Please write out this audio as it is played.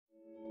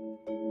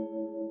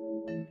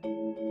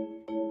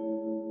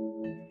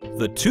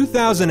the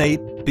 2008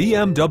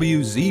 BMW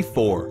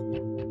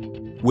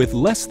Z4. With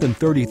less than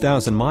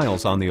 30,000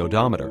 miles on the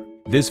odometer,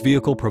 this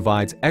vehicle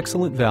provides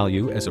excellent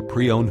value as a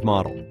pre-owned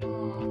model.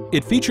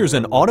 It features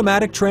an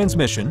automatic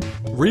transmission,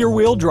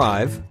 rear-wheel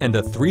drive, and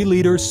a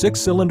 3-liter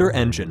 6-cylinder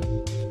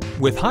engine.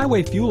 With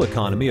highway fuel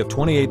economy of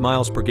 28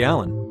 miles per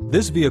gallon,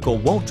 this vehicle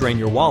won't drain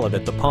your wallet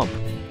at the pump.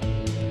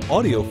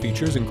 Audio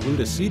features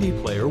include a CD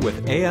player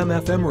with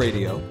AM/FM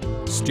radio,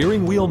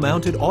 steering wheel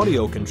mounted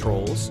audio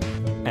controls,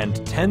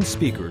 and 10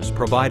 speakers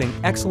providing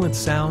excellent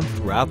sound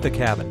throughout the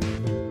cabin.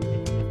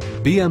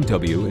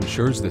 BMW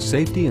ensures the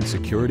safety and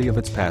security of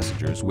its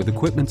passengers with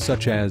equipment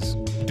such as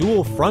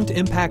dual front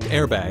impact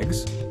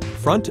airbags,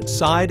 front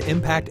side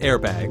impact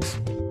airbags,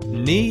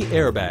 knee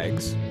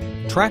airbags,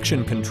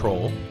 traction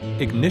control,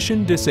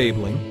 ignition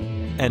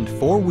disabling, and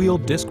 4-wheel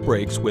disc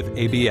brakes with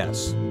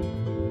ABS.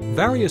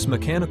 Various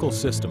mechanical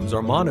systems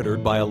are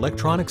monitored by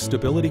electronic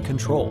stability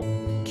control,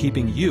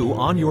 keeping you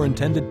on your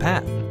intended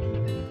path.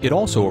 It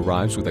also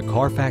arrives with a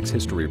Carfax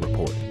history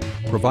report,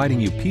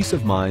 providing you peace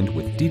of mind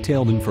with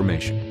detailed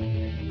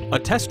information. A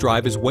test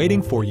drive is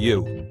waiting for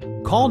you.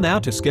 Call now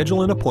to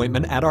schedule an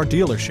appointment at our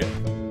dealership.